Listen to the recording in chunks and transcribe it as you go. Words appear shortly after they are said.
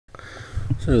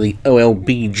So the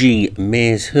OLBG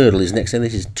Mares Hurdle is next, and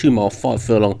this is 2 mile 5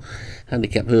 furlong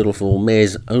handicap hurdle for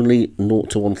mares only, 0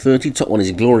 to 130. Top one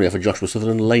is Gloria for Joshua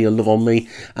Sutherland, Lay Your Love on Me,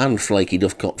 and Flaky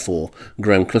Duffcott for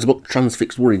Graham Clutterbuck,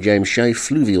 Transfixed Worry James Shea,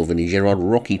 Fluvial Vinnie Gerard,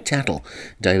 Rocky Tattle,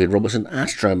 David Robertson,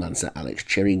 Astromancer, Alex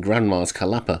Cherry, Grandma's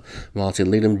Kalapa,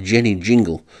 Martin Leadham, Jenny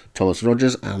Jingle, Thomas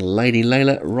Rogers, and Lady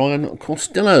Layla, Ryan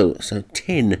Costello. So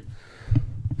 10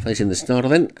 facing the starter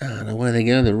then, and away they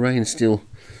go. The rain's still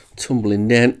tumbling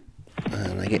down,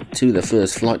 and they get to the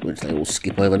first flight, which they all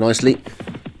skip over nicely.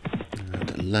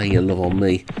 And Lay Your Love on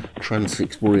Me,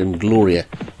 Transfixed Worry and Gloria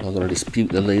are going to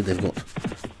dispute the lead. They've got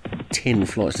 10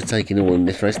 flights to take in all in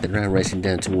this race. They're now racing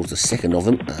down towards the second of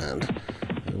them, and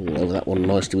all over that one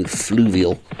nicely with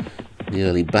Fluvial, the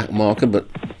early back marker, but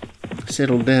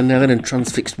settled down now then, and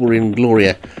Transfixed Worry and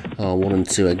Gloria are 1 and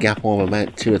 2, a gap of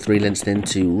about 2 or 3 lengths then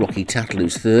to Rocky Tattle,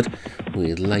 who's third,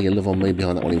 with Lay Your Love on Me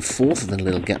behind that one in fourth, and then a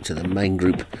little gap to the main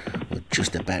group,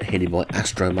 just about headed by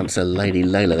Astromancer, Lady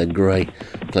Layla, the grey,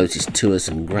 closest to us,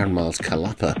 and Grandma's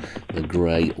Kalapa, the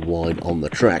grey, wide on the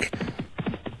track.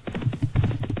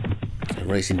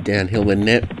 Racing downhill then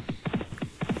now,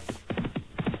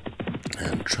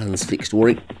 and Transfixed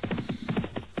Worry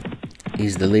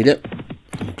is the leader,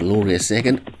 Gloria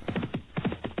second,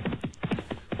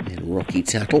 then Rocky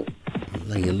Tattle,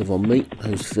 Lay Your Love on Me,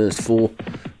 those first 4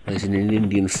 racing in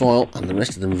Indian file, and the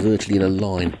rest of them virtually in a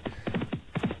line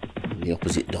in the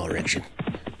opposite direction.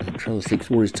 And Transfixed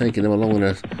Worry is taking them along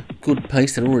at a good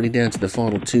pace. They're already down to the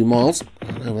final 2 miles,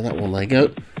 and over that one they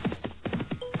go.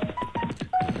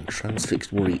 And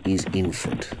Transfixed Worry is in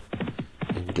front,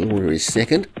 and Gloria is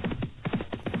second,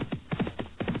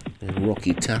 and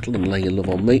Rocky Tattle and Lay Your Love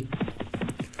on Me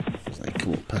as they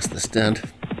come up past the stand.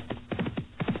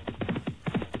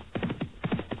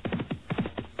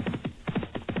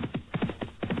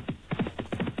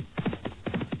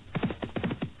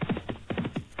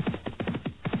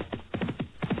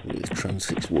 With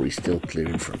Transfixed Worry still clear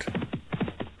in front.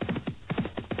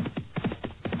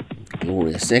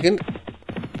 Gloria second.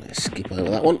 Let's skip over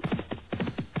that one.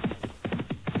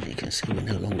 As you can see, we're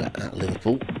no longer at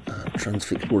Liverpool.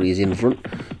 Transfixed Worry is in front.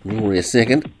 Gloria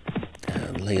second.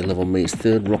 And Lay Your Love on Me is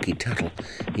third. Rocky Tattle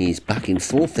is back in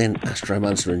fourth. Then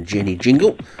Astromancer and Jenny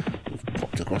Jingle. We've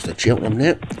popped across the Cheltenham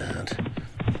now. And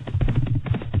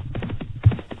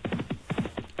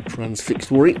Transfixed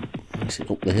Worry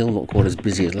up the hill, not quite as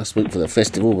busy as last week for the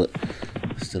festival, but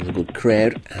still a good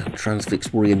crowd. And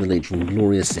Transfixed Worry in the lead from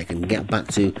Gloria second. Gap back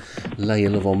to Lay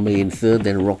Your Love on Me in third,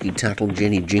 then Rocky Tattle,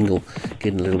 Jenny Jingle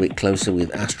getting a little bit closer with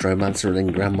Astromancer, and then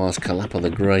Grandma's Kalapa, the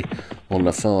grey, on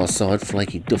the far side.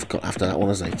 Flaky Duffcott after that one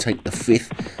as they take the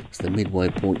fifth. It's the midway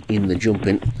point in the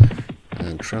jumping,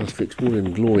 and Transfixed Worry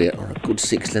and Gloria are a good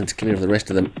 6 lengths clear of the rest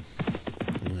of them.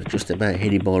 They're just about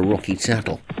headed by Rocky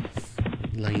Tattle.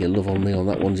 Lay Your Love on Me on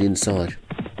that one's inside.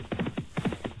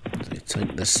 So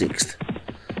take the 6th.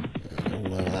 And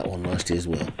all over that one nicely as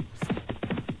well.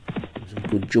 Some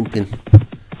good jumping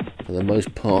for the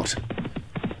most part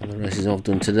of the races I've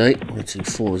done today. 1 or 2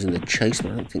 fallers in the chase,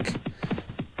 but I don't think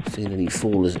I've seen any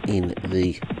fallers in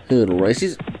the hurdle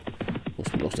races. Of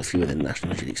course, we lost a few of the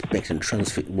nationals you'd expect, and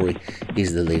Transfixed Worry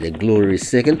is the leader. Gloria is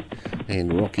second,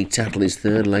 and Rocky Tattle is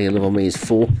third. Lay Your Love on Me is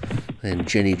fourth. Then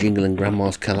Jenny Jingle and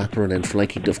Grandma's Kalapa, and then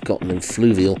Flaky Duffcott, and then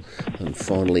Fluvial, and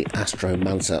finally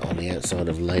Astromancer on the outside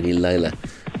of Lady Layla,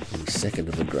 the second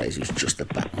of the greys, who's just the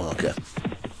back marker.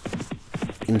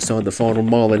 Inside the final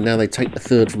mile then, now they take the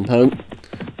third from home,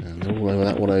 and they're all over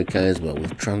that one okay as well,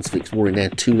 with Transfixed Worry now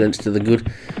 2 lengths to the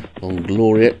good on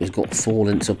Gloria, who's got 4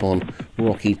 lengths up on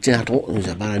Rocky Tattle, who's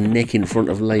about a neck in front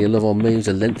of Lay Your Love on Me, who's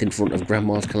a length in front of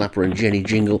Grandma's Kalapa and Jenny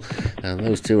Jingle, and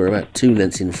those two are about 2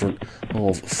 lengths in front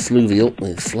of Fluvial,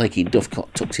 with Flaky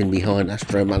Duffcott tucked in behind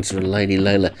Astromancer and Lady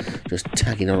Layla just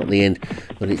tagging on at the end.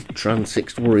 But it's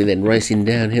Transfixed Worry then racing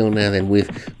downhill now then,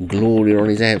 with Gloria on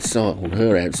his outside, on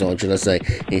her outside should I say.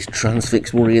 It's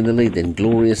Transfixed Worry in the lead, then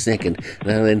Gloria second.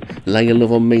 Now then Lay Your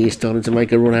Love on Me is starting to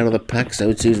make a run out of the pack,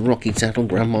 so too is Rocky Tattle.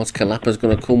 Grandma's Kalapa's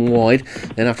going to come wide.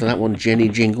 Then after that one Jenny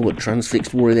Jingle, but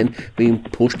Transfixed Worry then being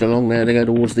pushed along now to go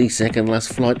towards the second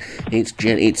last flight. It's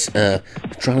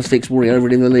Transfixed Worry over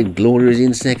in the lead. Gloria is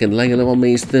in second. Lay Your Love on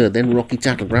Me is third. Then Rocky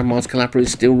Tattle. Grandma's Kalapa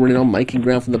is still running on, making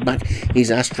ground from the back. He's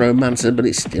Astromancer, but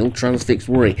it's still Transfixed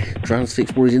Worry.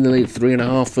 Transfixed Worry's in the lead.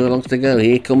 3.5 furlongs to go.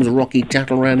 Here comes Rocky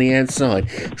Tattle around the outside.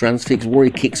 Transfixed Worry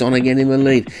kicks on again in the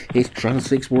lead. It's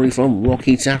Transfixed Worry from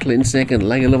Rocky Tattle in second.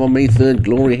 Lay Your Love on Me third.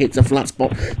 Gloria hits a flat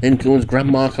spot. then comes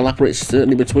Grandma Calapa. It's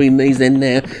certainly between these then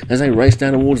now as they race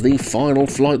down towards the final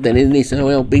flight then in this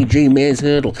OLBG Mares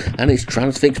Hurdle, and it's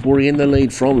Transfixed Worry in the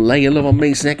lead from Lay Your Love on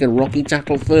Me second, Rocky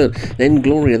Tackle third, then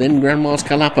Gloria, then Grandma's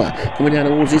Calapa coming down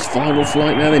towards this final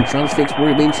flight now, then Transfixed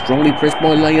Worry being strongly pressed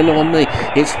by Lay Your Love on Me.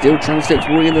 It's still Transfixed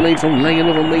Worry in the lead from Lay Your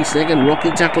Love on Me second,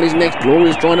 Rocky Tackle is next,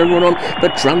 Gloria's trying to run on,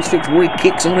 but Transfixed Worry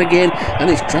kicks on again, and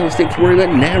it's Transfixed Worry, but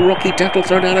now Rocky Tackle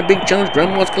throw down a big challenge.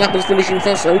 Grandma's Calapa's finishing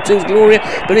fast, so too's Gloria,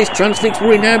 but it's Transfixed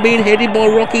Worry now being headed by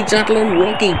Rocky Tackle, and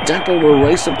Rocky Tackle will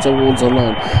race up towards the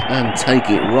line and take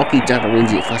it. Rocky Tackle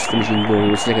wins it, fast finishing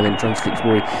Gloria was second, then Transfixed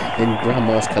Worry, then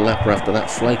Grandma's Calapa after that.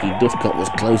 Flaky Duffcott was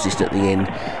closest at the end,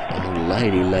 and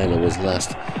Lady Layla was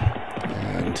last.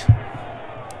 And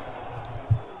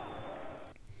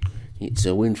it's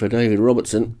a win for David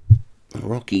Robertson.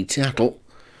 Rocky Tackle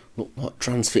looked like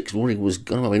Transfixed Worry was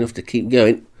going to have enough to keep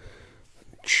going.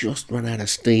 Just run out of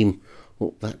steam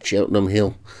up that Cheltenham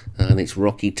hill, and it's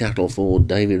Rocky Tackle for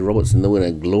David Robertson the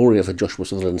winner, Gloria for Joshua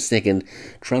Sutherland second,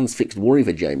 Transfixed Worry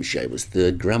for James Shavers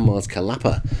third, Grandma's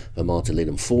Calapa for Martin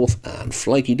Lidham fourth, and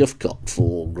Flaky Duffcott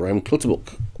for Graham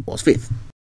Clutterbuck was fifth.